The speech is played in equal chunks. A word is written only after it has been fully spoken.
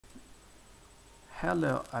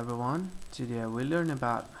Hello everyone, today we learn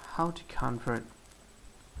about how to convert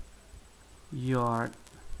yard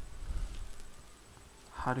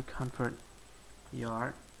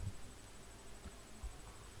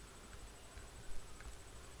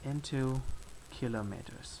into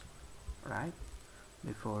kilometers. Right?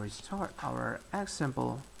 Before we start our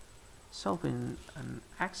solving an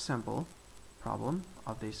example problem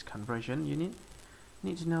of this conversion, you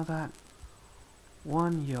need to know that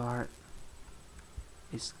 1 yard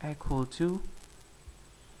is equal to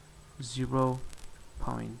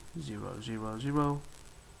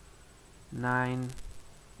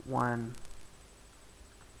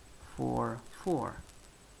 0.0009144.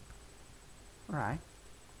 Right.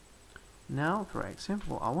 Now, for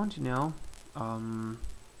example, I want to know how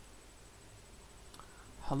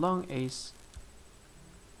long is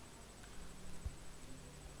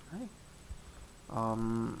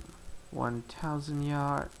 1,000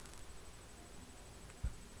 yard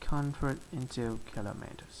convert into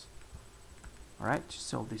kilometers. Alright, to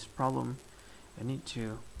solve this problem, I need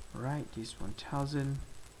to write this 1,000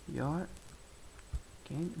 yard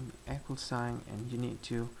again in equal sign, and you need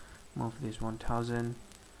to move this 1,000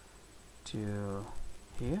 to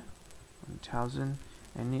here, 1,000,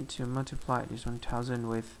 and need to multiply this 1,000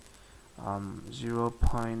 with 0.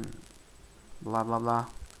 Blah blah blah.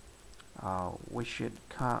 We should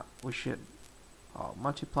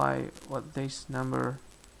multiply what this number.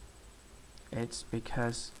 It's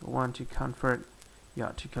because we want to convert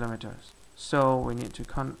yard to kilometers, so we need to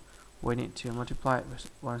multiply it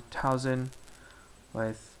with 1,000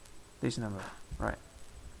 with this number. Right,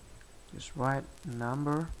 just write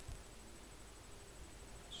number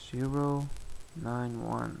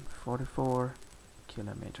 0.9144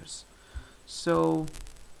 kilometers. So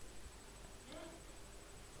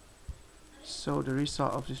the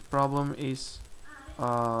result of this problem is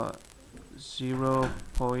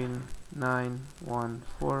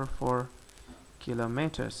 0.9144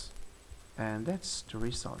 kilometers, and that's the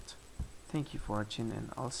result. Thank you for watching,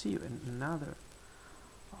 and I'll see you in another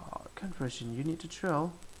conversion you need to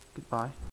drill. Goodbye.